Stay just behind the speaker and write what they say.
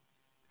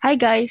Hi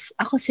guys,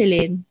 ako si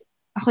Lynn.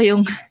 Ako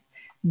yung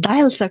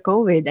dahil sa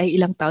COVID ay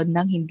ilang taon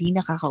nang hindi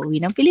nakakauwi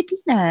ng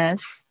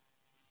Pilipinas.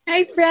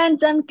 Hi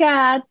friends, I'm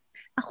Kat.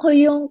 Ako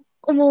yung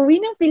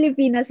umuwi ng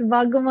Pilipinas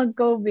bago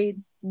mag-COVID.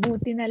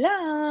 Buti na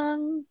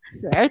lang.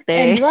 And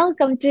Swerte.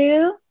 welcome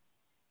to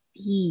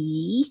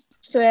Tea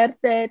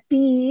Suerte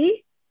Tea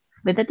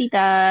with the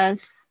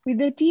titas. with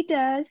the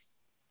Titas.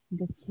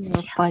 That's your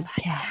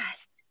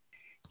podcast.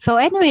 So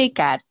anyway,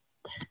 Kat,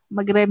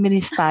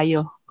 mag-reminisce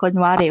tayo.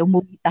 Kunwari,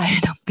 umuwi tayo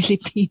ng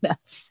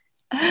Pilipinas.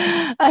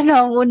 Ano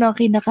ang unang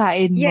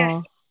kinakain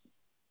Yes. mo?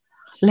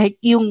 Like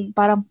yung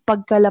parang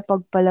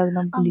pagkalapag pa lang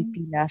ng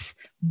Pilipinas,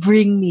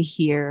 bring me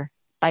here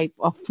type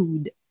of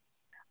food.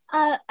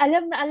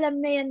 Alam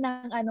na yan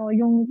ng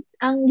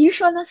ang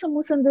usual na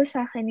sumusundo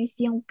sa akin is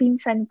yung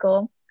pinsan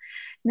ko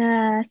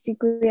na si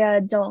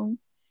Kuya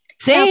Jong.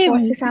 Same!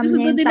 Tapos kasama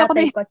niya yung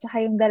tatay ko tsaka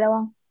yung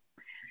dalawang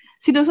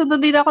Sinusunod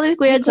din ako ni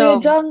Kuya si Kuya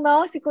Jong. Jong,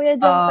 no? Si Kuya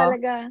Jong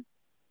talaga.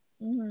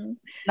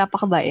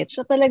 Napakabait.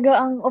 Siya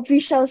talaga ang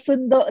official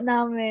sundo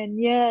namin.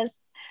 Yes.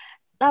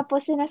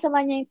 Tapos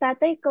sinasama niya yung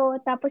tatay ko,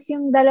 tapos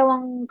yung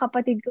dalawang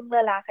kapatid kong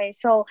lalaki.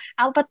 So,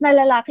 4 na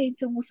lalaki yung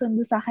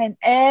sumusundo sa akin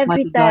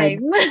every Bodyguard.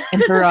 time.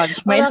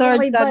 Entourage. May Parang entourage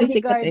may na din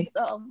sikat eh. bodyguards.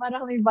 Oo,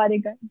 parang may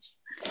bodyguards.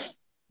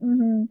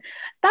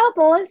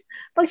 Tapos,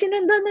 pag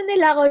sinundan na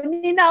nila ako,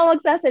 hindi na ako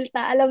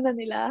magsasalita. Alam na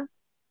nila.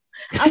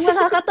 Ang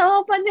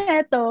nakakatawa pa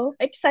nito,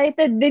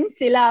 excited din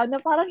sila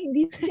na parang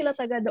hindi sila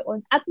taga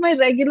doon. At may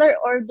regular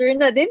order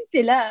na din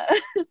sila.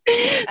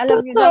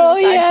 Alam niyo na Totoo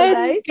kung saan to, yan,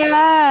 guys?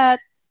 Kat.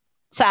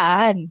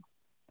 Saan?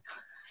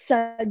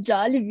 Sa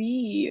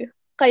Jollibee.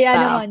 Kaya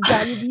naman,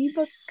 Jollibee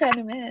ba ka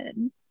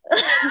naman?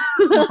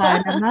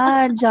 Baka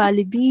naman,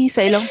 Jollibee.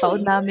 Sa ilang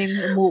taon naming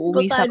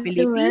umuwi sa Baka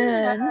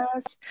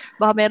Pilipinas.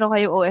 Baka meron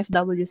kayong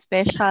OFW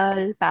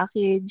special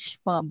package,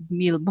 mga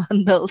meal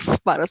bundles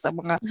para sa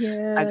mga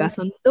Yes.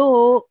 taga-sundo.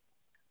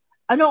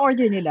 Anong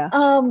order nila?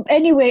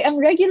 Anyway, ang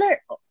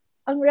regular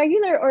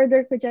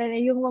order ko dyan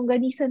ay yung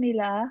longganisa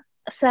nila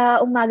sa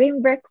umaga,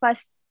 yung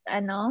breakfast,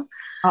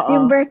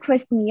 yung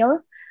breakfast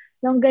meal.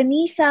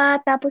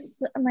 Longganisa,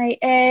 tapos may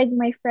egg,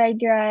 may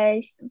fried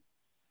rice.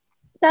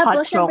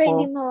 Tapos, syempre,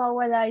 hindi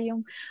mawawala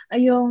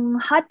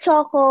yung hot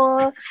choco.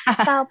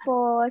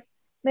 Tapos,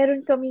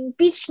 meron kaming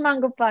peach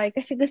mango pie.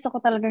 Kasi gusto ko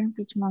talaga ng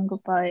peach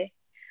mango pie.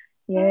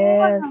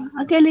 Yes.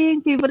 Ang galing.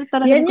 Favorite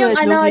talaga Yan ni yung,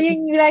 Kuya Jong.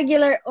 yung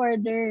regular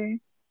order.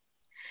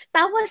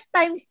 Tapos,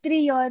 times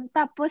 3 yon.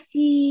 Tapos,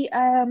 si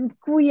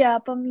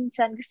kuya,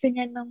 paminsan, gusto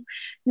niya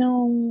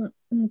nung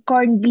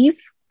corned beef.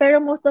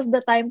 Pero most of the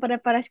time,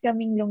 pare-paras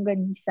kaming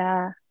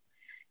longganisa.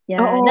 Yan.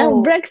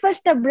 Oo.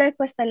 Breakfast na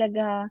breakfast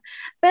talaga.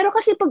 Pero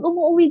kasi pag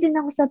umuwi din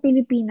ako sa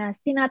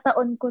Pilipinas,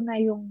 tinataon ko na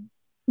yung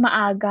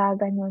maaga,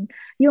 ganun.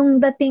 Yung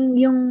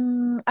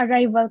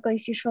arrival ko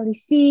is usually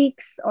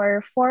 6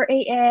 or 4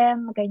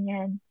 a.m.,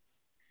 ganyan.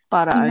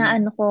 Para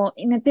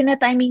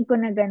Tinatiming ko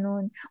na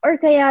ganun.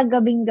 Or kaya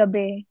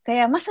gabing-gabi.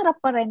 Kaya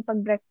masarap pa rin pag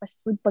breakfast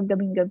food pag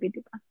gabing-gabi,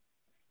 di ba?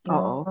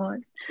 Oo.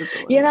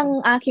 Yan ang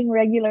aking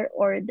regular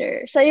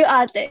order. Sa'yo,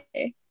 ate?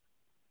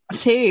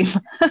 Same.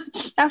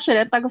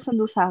 Actually, ang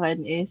taga-sundo sa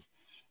akin is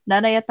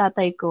nanay at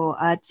tatay ko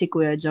at si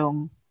Kuya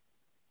Jong.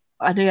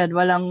 Ano yan,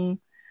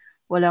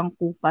 walang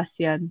kupas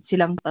yan.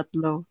 Silang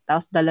tatlo.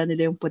 Tapos dala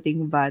nila yung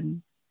puting van.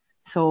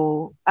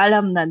 So,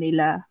 alam na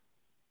nila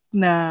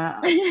na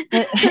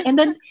and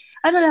then,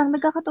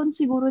 nagkakataon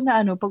siguro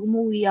na pag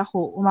umuwi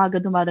ako, umaga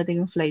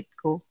dumadating yung flight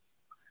ko.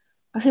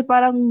 Kasi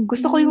parang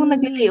gusto ko yung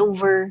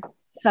nag-layover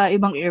sa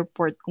ibang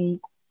airport, kung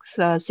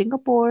sa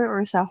Singapore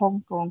or sa Hong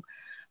Kong,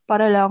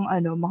 para lang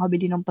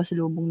makabili ng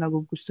pasalubong na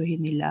gugustuhin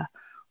nila.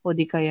 O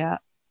di kaya,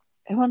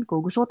 ewan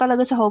ko, gusto ko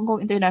talaga sa Hong Kong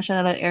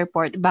International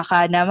Airport.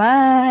 Baka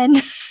naman!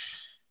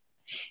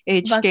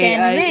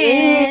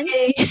 HKIA!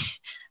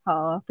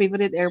 Oo,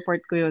 favorite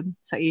airport ko yun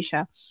sa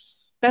Asia.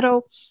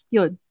 Pero,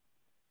 yun,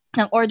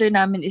 ang order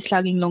namin is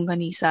laging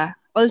longganisa.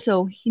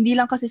 Also, hindi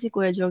lang kasi si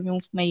Kuya Jong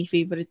yung may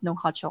favorite ng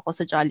hot choco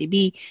sa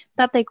Jollibee.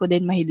 Tatay ko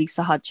din mahilig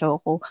sa hot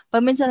choco.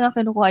 Paminsan lang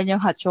kinukuha niya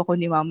yung hot choco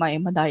ni Mama,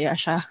 madaya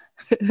siya.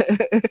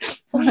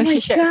 Oh my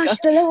gosh,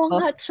 dalawang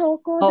hot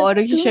choco. Oo,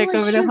 nag-share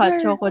kami ng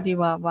hot choco ni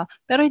Mama.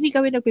 Pero hindi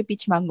kami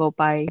nagpe-peach mango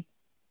pie.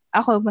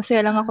 Ako,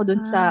 masaya lang ako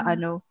dun sa,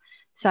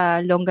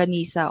 sa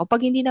longganisa. O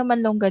pag hindi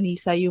naman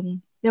longganisa,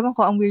 yung, diba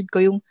ko, ang weird ko,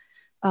 yung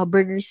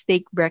burger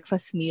steak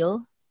breakfast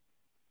meal.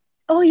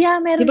 Oh yeah,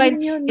 meron diba,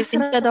 din yun.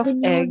 Instead of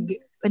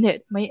egg,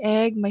 may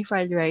egg, may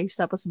fried rice,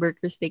 tapos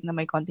burger steak na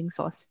may konting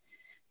sauce.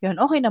 Yun,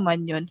 okay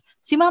naman yun.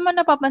 Si Mama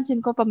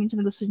napapansin ko,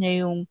 paminsan gusto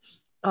niya yung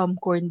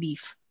corned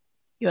beef.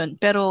 Yun,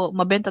 pero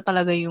mabenta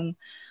talaga yung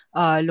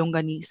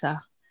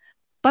longganisa.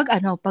 Pag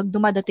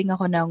dumadating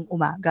ako ng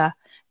umaga.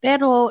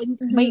 Pero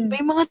may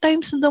mga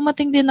times na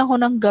dumating din ako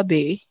ng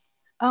gabi.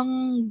 Ang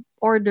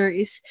order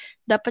is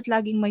dapat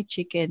laging may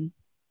chicken.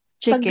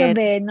 Pag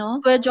gabi,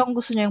 no? Kuya Jong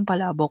gusto niya yung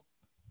palabok.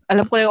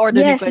 Alam ko na yung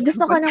order ni Kuya Jong. Yes,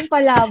 gusto ko ng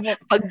palabok.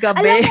 Pag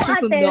gabi, alam mo ate,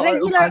 susundo,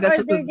 regular order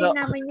din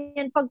namin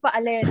yan pag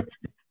paalis.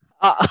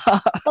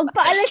 Pag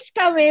paalis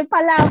kami,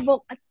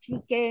 palabok at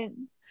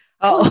chicken.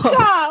 Oo.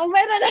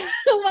 Meron na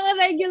mga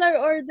regular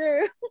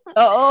order.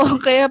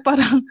 Oo, kaya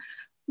parang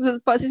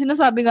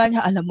sinasabi nga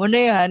niya, alam mo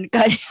na yan,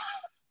 kaya.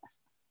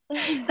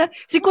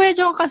 Si Kuya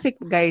Jong kasi,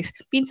 guys,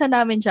 pinsan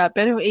namin siya,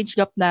 pero yung age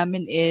gap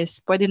namin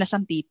is, pwede na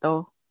siyang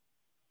tito.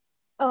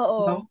 Oo.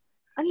 No?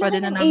 Ang laki Pwede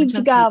na ng namin age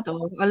siyang gap.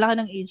 tito. Ang laki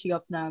ng age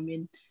gap namin.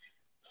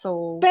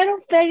 So,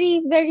 pero very,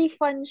 very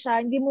fun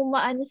siya. Hindi mo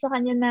maano sa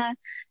kanya na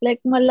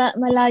like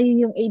malayo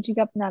yung age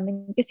gap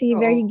namin. Kasi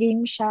very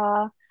game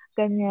siya.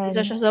 Ganyan.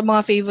 isa siya sa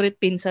mga favorite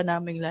pinsan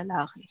naming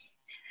lalaki.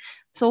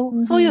 So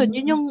yun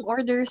yung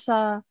order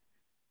sa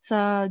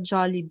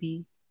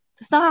Jollibee.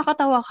 Tapos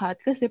nakakatawa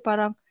kasi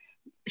parang,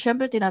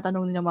 syempre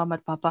tinatanong ni mama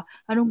at papa,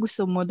 anong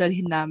gusto mo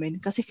dalhin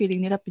namin? Kasi feeling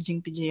nila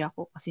pijing-pijay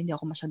ako kasi hindi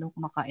ako masyadong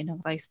kumakain ng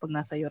rice pag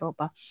nasa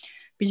Europa.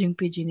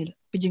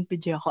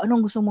 Pijing-pijay ako.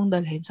 Anong gusto mong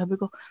dalhin? Sabi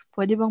ko,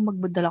 pwede bang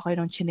magdala kayo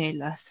ng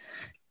tsinelas?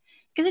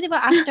 Kasi di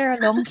ba after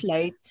a long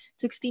flight,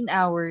 16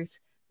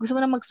 hours, gusto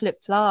mo na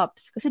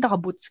mag-flip-flops. Kasi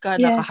naka-boots ka,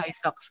 naka-high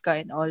socks ka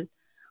and all.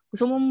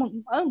 Gusto mo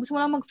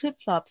lang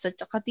mag-flip-flops at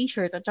saka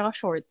t-shirt at saka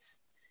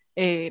shorts.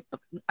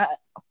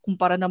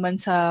 Kumpara naman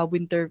sa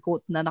winter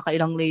coat na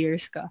nakailang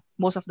layers ka.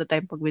 Most of the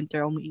time pag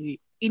winter,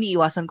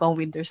 iniiwasan ko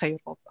ang winter sa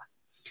Europa.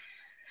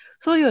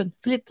 So yun,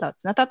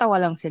 flip-flops. Natatawa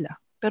lang sila.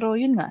 Pero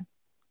yun nga,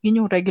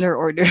 yun yung regular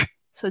order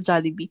sa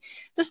Jollibee.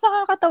 Tapos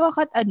nakakatawa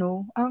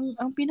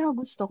ang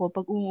pinakagusto ko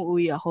pag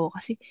umuwi ako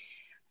kasi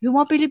yung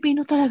mga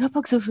Pilipino talaga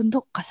pag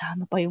susundok,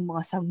 kasama pa yung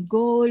mga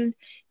sanggol,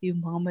 yung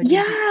mga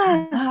maliliit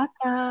na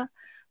bata,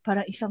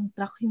 parang isang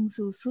truck yung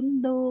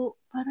susundo,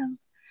 parang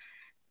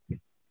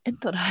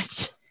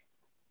entourage.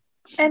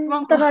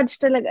 Entourage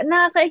talaga.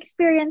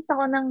 Nakaka-experience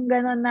ako ng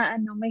gano'n na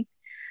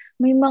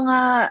may mga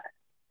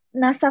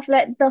nasa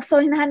flight.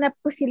 So, hinahanap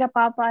ko sila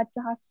papa at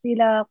saka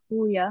sila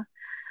kuya.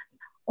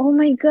 Oh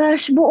my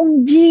gosh,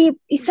 buong jeep.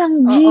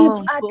 Isang jeep,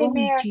 Ate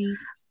Mer.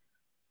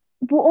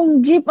 Buong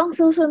jeep ang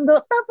susundo.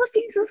 Tapos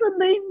yung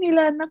susunduin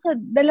nila,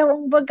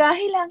 nakadalawang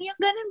bagahe lang. Yung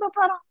ganun ba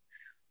parang,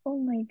 oh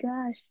my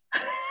gosh.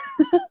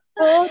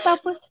 Oo,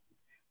 tapos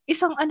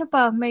isang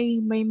may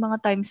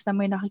mga times na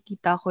may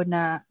nakikita ko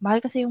na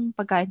mahal kasi yung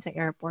pagkain sa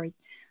airport.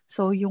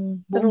 So,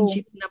 yung buong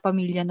jeep na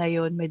pamilya na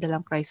yon may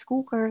dalang rice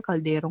cooker,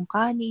 kalderong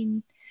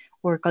kanin,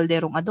 or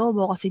kalderong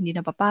adobo kasi hindi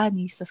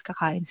napapanis, tapos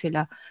kakain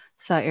sila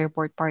sa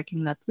airport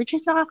parking lot, which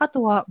is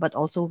nakakatuwa but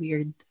also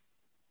weird.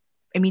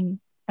 I mean,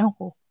 ewan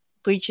ko,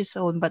 to each his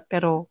own,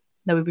 pero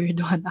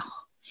nabiweirdohan ako.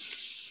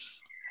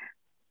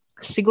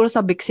 Siguro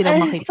sabik sila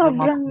makita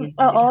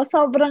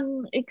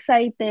sobrang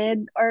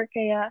excited or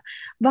kaya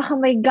baka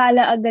may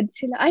gala agad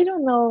sila. I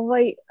don't know.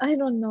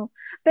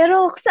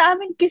 Pero sa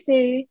amin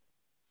kasi,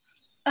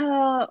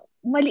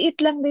 maliit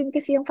lang din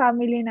kasi yung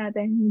family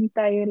natin. Hindi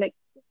tayo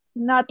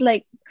not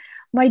like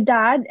my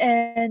dad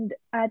and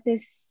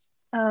ate's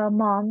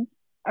mom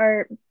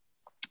or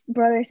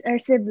brothers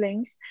or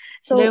siblings.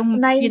 So, sila yung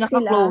 9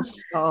 pinaka-close.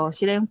 sila. Oo,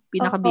 sila yung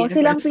pinaka-BFF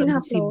silang sa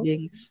mga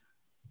siblings.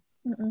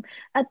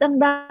 At ang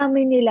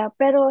dami nila.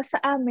 Pero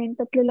sa amin,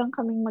 3 lang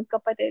kaming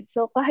magkapatid.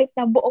 So, kahit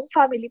na buong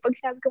family, pag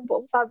sinabi kong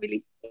buong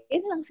family,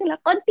 yun lang sila.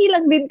 Konti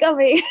lang din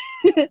kami.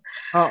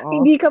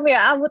 Hindi kami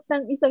aabot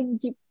ng isang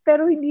jeep.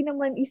 Pero hindi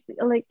naman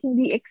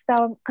hindi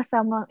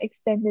kasama ang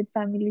extended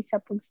family sa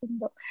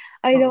pagsundo.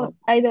 I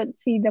don't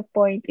see the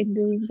point in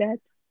doing that.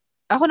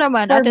 Ako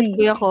naman, ate at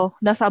kuya ko,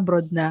 nasa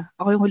abroad na.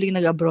 Ako yung huling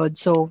nag-abroad.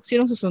 So,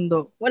 sinong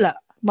susundo? Wala.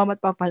 Mama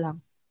at papa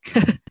lang.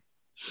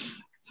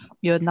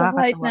 Yun, so,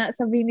 kahit na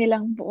sabihin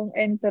nilang buong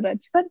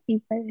entourage, konti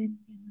pa rin.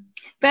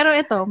 Pero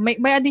ito, may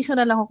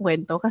additional lang akong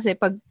kwento. Kasi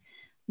pag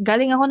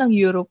galing ako ng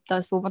Europe,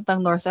 tapos pupuntang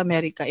North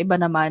America, iba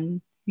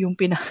naman yung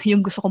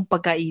gusto kong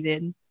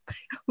pagkainin.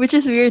 Which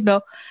is weird,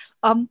 no?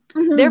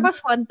 There was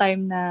one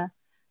time na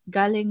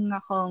galing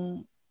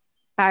akong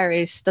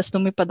Paris, tapos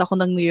lumipad ako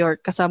ng New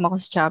York, kasama ko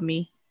si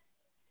Chami.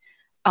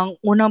 Ang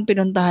unang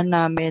pinuntahan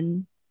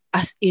namin,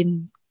 as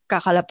in,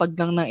 kakalapag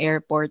lang ng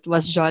airport,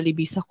 was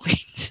Jollibee sa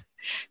Queens.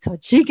 So,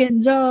 Chicken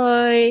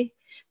Joy!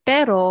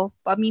 Pero,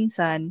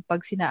 paminsan,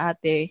 pag sina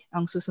ate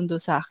ang susundo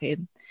sa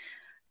akin,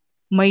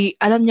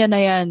 alam niya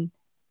na yan,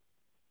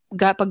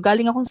 pag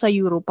galing ako sa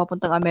Europe,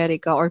 papuntang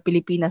Amerika, or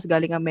Pilipinas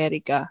galing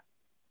Amerika,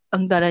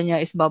 ang dala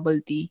niya is bubble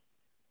tea.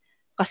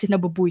 Kasi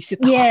nabubuisit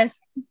ako. Yes.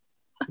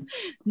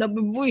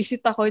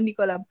 Nabubuisit ako, hindi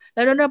ko alam.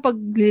 Lalo na pag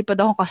lilipad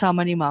ako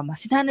kasama ni mama.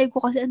 Sinanay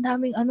ko kasi ang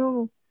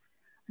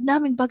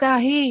daming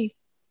bagahe.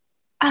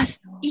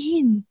 As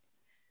in.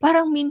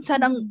 Parang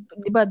minsan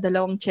di ba,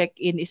 2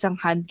 check-in, isang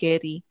hand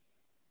carry.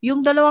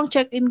 Yung 2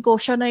 check-in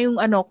ko, siya na yung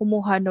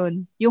kumuha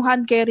nun. Yung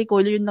hand carry ko,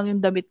 yun lang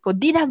yung damit ko.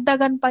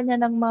 Dinagdagan pa niya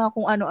ng mga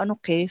kung ano-ano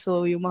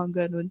keso, yung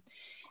mga ganun.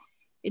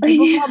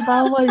 Di ba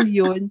bawal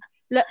yun?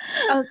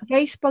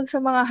 Guys, pag sa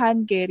mga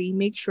hand carry,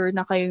 make sure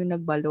na kayong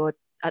nagbalot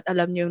at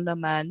alam niyo yung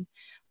laman.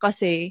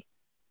 Kasi,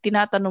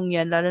 tinatanong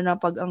yan, lalo na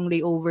pag ang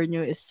layover nyo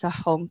is sa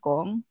Hong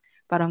Kong,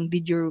 parang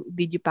did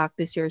you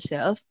practice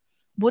yourself?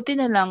 Buti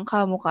na lang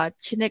kamukha,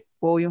 chinek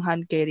ko yung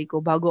hand carry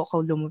ko bago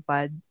ako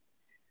lumipad.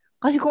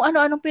 Kasi kung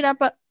ano-anong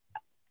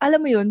alam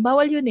mo yun,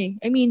 bawal yun eh.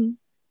 I mean,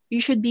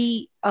 you should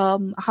be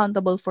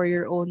accountable for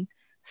your own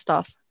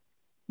stuff.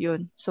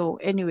 Yun. So,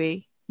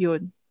 anyway,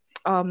 yun.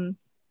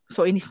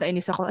 So, inis na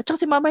inis ako. At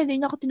saka si mama, hindi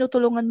niya ako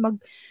tinutulungan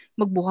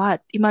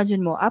magbuhat.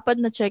 Imagine mo, 4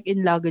 na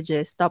check-in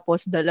luggages,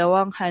 tapos 2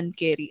 hand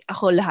carry.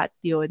 Ako lahat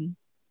yun.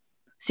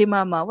 Si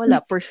mama,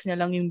 wala. Purse niya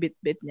lang yung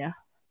bit-bit niya.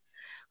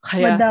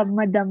 Kaya,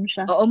 Madam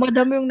siya. Oo,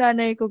 madam yung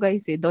nanay ko,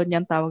 guys. Doon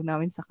yung tawag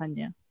namin sa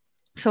kanya.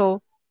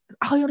 So,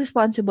 ako yung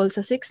responsible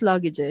sa 6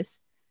 luggages.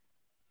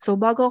 So,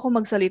 bago ako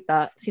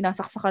magsalita,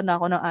 sinasaksakan na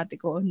ako ng ate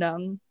ko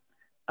ng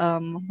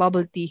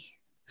bubble tea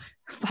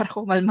para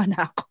kumalma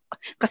na ako.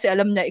 Kasi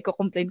alam niya,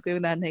 i-complain ko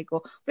yung nanay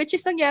ko. Which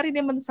is nangyari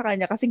naman sa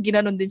kanya kasi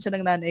ginanon din siya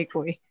ng nanay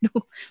ko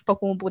pag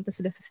pumupunta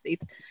sila sa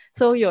States.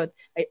 So, yun.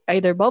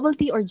 Either bubble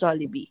tea or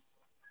Jollibee.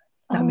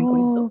 Daming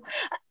kwento.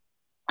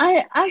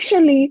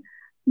 Actually,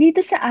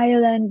 dito sa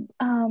island,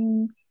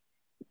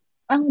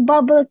 ang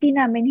bubble tea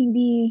namin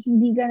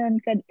hindi ganun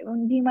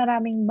hindi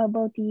maraming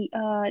bubble tea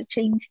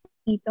chains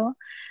dito.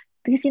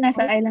 Kasi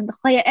nasa island ako.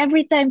 Kaya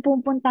every time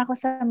pupunta ako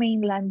sa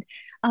mainland,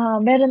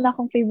 meron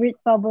akong favorite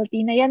bubble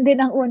tea na yan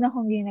din ang una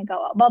kong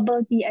ginagawa.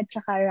 Bubble tea at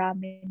saka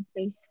ramen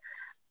place.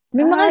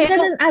 May mga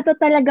ganun ata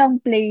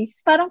talagang place.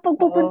 Parang pag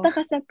pupunta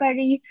ka sa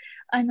Paris,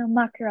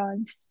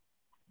 macarons.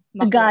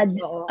 Agad.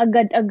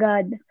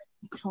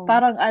 So,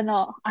 parang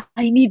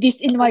I need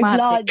this in my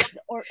blood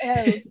or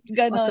else.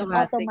 Ganon.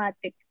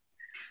 Automatic.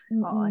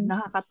 Oo,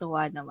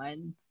 nakakatuwa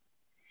naman.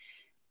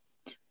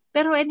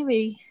 Pero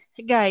anyway,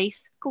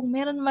 guys, kung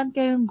meron man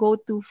kayong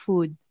go-to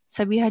food,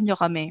 sabihan nyo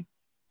kami.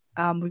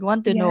 We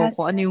want to know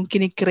kung ano yung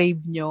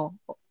kinikrave nyo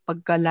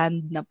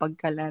pagka-land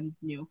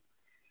nyo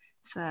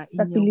sa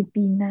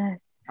Pilipinas.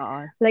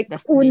 Oo. Like,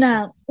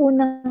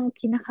 unang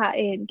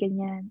kinakain,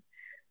 ganyan.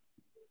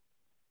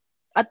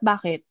 At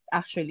bakit?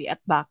 Actually,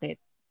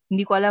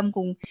 Hindi ko alam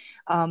kung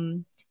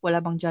wala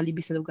bang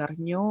Jollibee sa lugar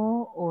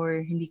nyo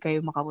or hindi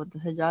kayo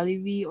makapunta sa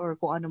Jollibee or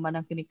kung ano man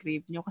ang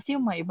kinikrave nyo. Kasi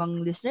yung mga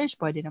ibang listeners,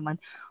 pwede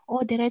naman,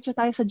 diretso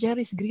tayo sa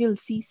Jerry's Grill,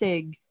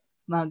 sisig.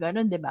 Mga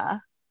ganun, di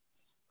ba?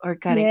 Or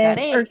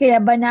kare-kare. Yes, or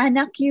kaya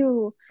banana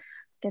Q.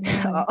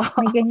 Ganun.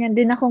 May ganyan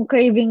din akong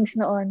cravings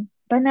noon.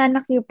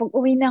 Banana Q. Pag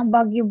uwi ng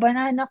Baguio,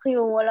 banana Q.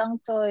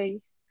 Walang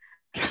choice.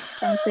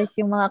 Walang choice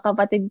yung mga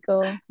kapatid ko.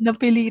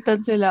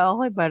 Napilitan sila.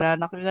 Okay,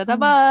 banana Q na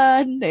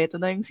naman.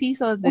 Ito na yung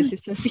season. This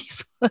is the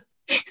season.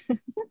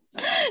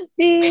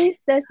 This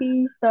the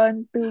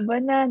season to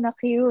banana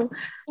Q.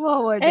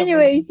 Wow,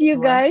 anyways,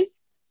 you guys,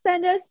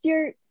 send us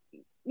your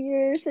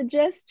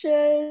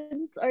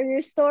suggestions or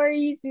your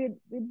stories.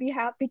 We'd be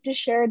happy to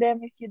share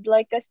them if you'd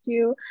like us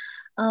to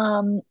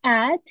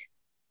at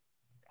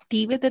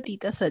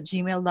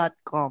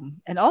teawiththetitas@gmail.com.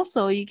 And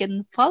also, you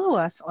can follow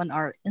us on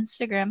our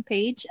Instagram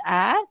page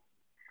at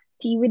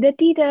Tea with the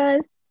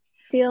Titas.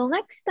 Till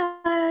next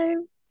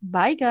time.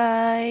 Bye,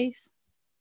 guys.